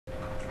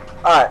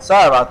Alright,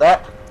 sorry about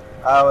that.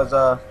 I was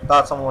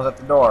thought someone was at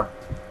the door.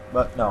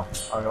 But no.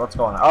 Okay, what's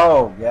going on?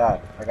 Oh yeah,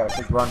 I got a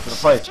quick run to the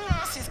place.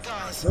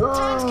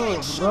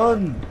 No,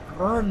 run!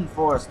 Run,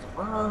 Forrest,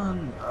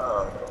 run!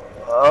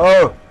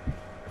 Oh!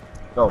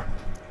 Go.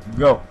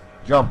 Go.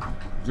 Jump.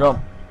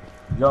 Jump.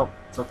 Jump.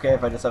 It's okay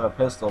if I just have a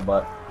pistol,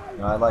 but you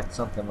know, I like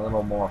something a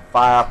little more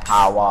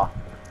firepower.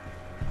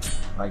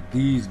 Like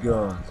these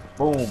guns.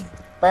 Boom.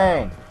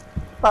 Bang.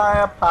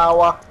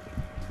 Firepower.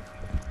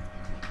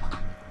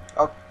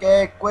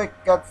 Okay, quick.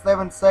 Got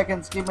 7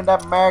 seconds. Give me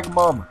that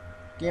magnum.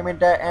 Give me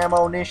that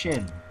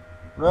ammunition.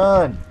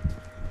 Run.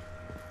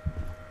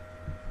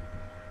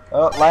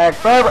 Oh, lag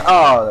forever.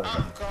 Oh, there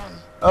we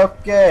go.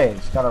 Okay,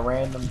 just got a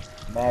random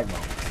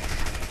magnum.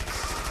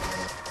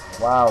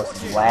 Wow,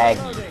 it's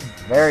laggy.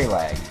 Very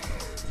laggy.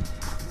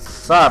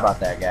 Sorry about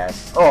that,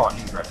 guys. Oh, I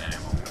need to grab that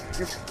ammo.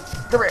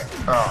 Come here.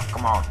 Oh,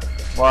 come on.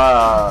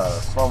 Wow,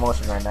 slow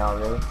motion right now,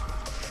 really.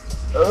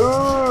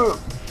 Oh!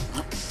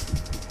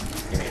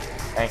 Give me it.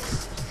 Thank you.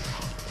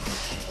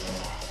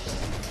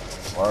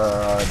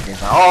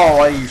 Oh,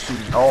 why are you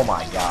shooting? Oh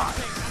my god.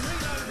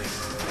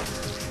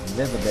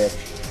 This is a bitch.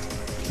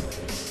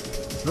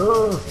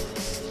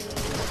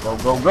 Go,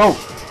 go, go!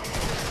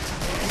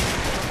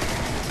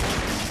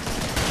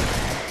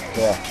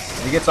 Yeah.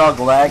 If it gets all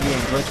laggy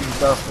and glitchy and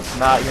stuff, it's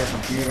not your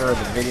computer or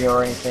the video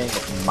or anything,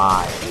 it's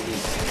mine.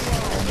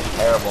 And the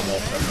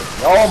terribleness of it.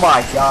 Oh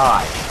my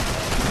god!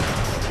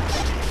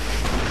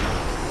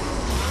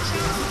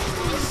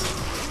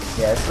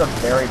 Yeah, this is a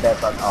very bad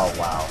button. Oh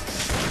wow.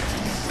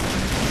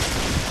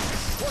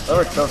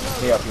 Whoever chose to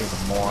stay up here is a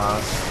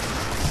moron.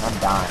 I'm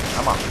dying.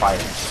 I'm on fire.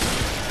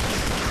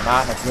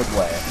 Not in a good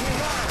way.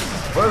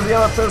 Where's the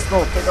other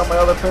pistol? Pick up my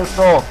other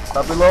pistol.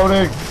 Stop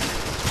reloading.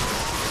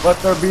 Let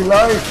there be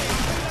light.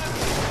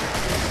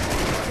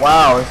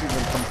 Wow, this is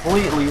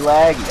completely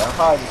laggy. I'm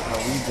probably just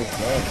gonna leave this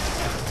game.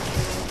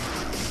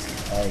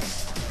 Like,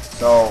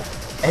 so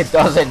it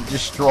doesn't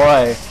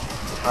destroy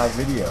my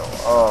video.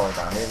 Oh,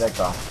 now here they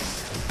come.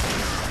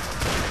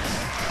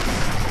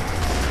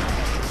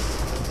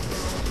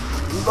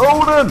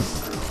 Reloading.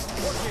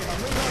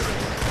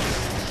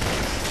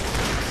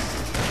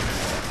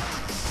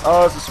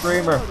 Oh, it's a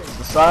screamer. It's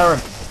a siren.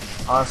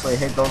 Honestly, I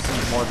hate those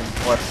things more than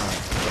flesh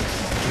knives.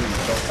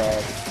 So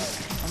bad.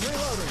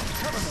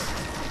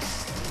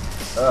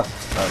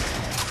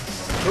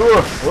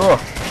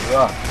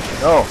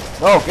 No,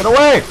 no, get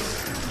away!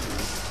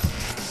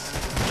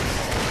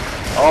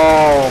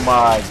 Oh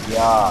my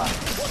god.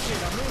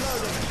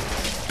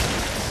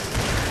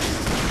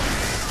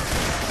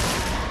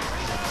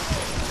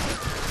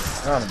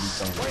 Trying to do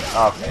something.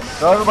 Okay,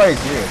 so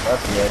everybody's here.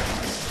 That's good.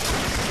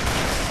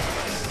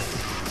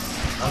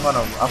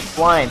 I'm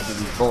flying through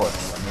these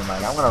bullets. I mean,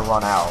 like, I'm gonna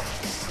run out.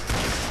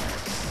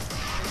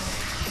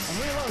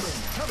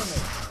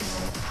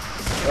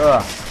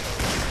 Ugh.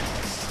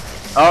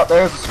 Oh,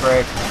 there's a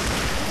spray.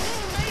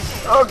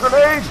 Oh,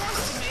 grenade!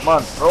 Come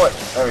on, throw it.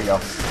 There we go.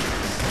 Of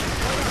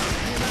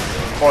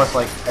course,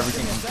 like,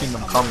 everything from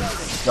Kingdom Come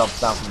jumps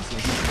down from the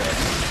ceiling.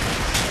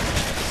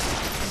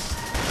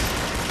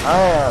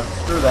 Ah,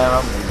 screw that,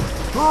 I'm leaving.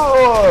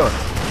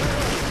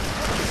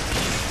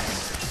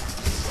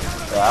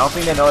 Yeah, I don't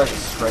think they know it's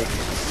straight.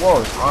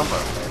 Whoa, there's armor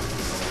up there.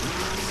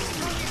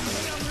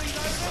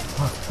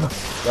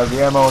 Got the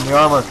ammo and the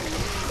armor.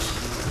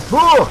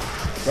 Whoa!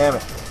 Damn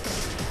it.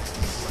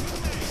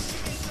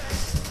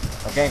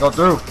 I can't go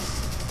through.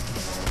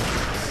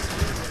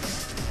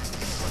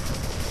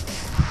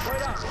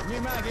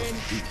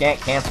 You can't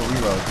cancel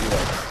reloads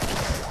either.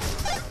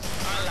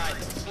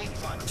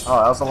 Oh,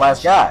 that was the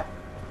last guy.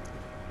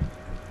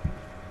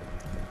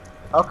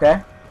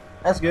 Okay.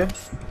 That's good.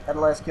 Had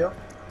the last kill.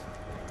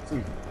 Let's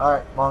see.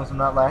 Alright, as long as I'm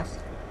not last.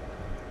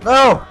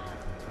 No!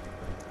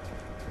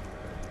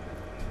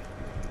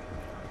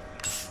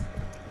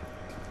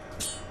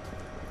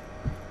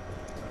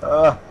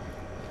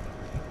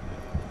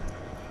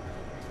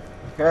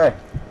 Okay.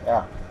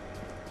 Yeah.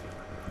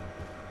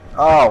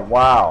 Oh,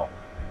 wow.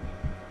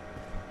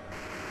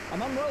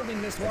 I'm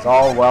unwelding this one. It's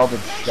all welded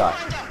shut.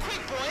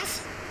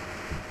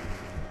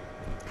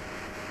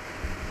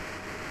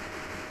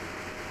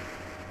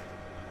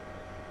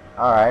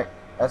 Alright.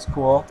 That's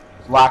cool.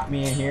 Just lock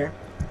me in here.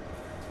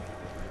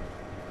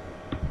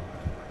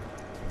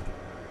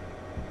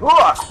 Ooh!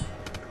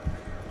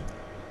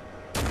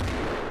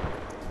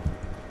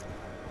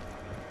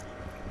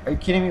 Are you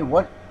kidding me?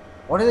 What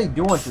are they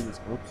doing to this?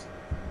 Oops.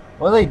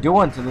 What are they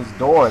doing to this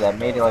door that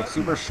made it like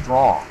super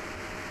strong?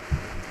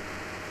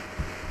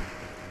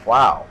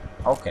 Wow.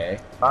 Okay.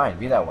 Fine.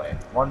 Be that way.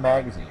 One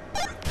magazine.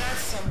 That's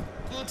some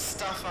good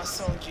stuff I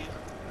sold you.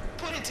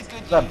 Put it to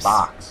good use. What's that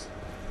box?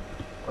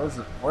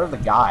 Where are the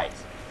guys?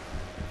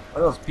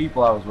 Where are those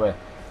people I was with?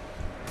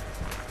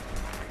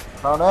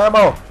 Found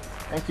ammo.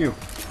 Thank you.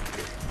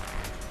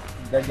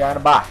 Dead guy in a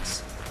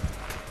box.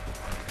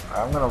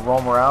 Alright, I'm gonna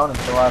roam around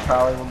until I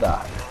probably will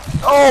die.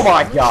 Oh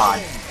my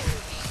god!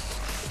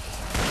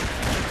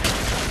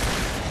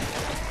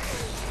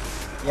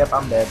 Yep,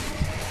 I'm dead.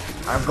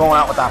 I'm going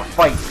out without a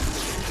fight.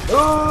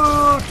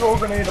 Oh, throw a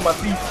grenade to my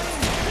feet.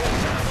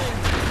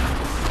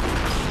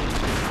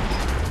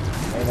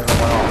 it never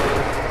went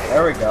off.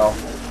 There we go.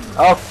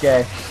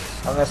 Okay.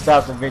 I'm gonna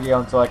stop the video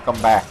until I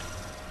come back.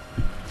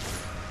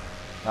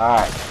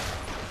 Alright.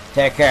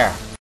 Take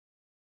care.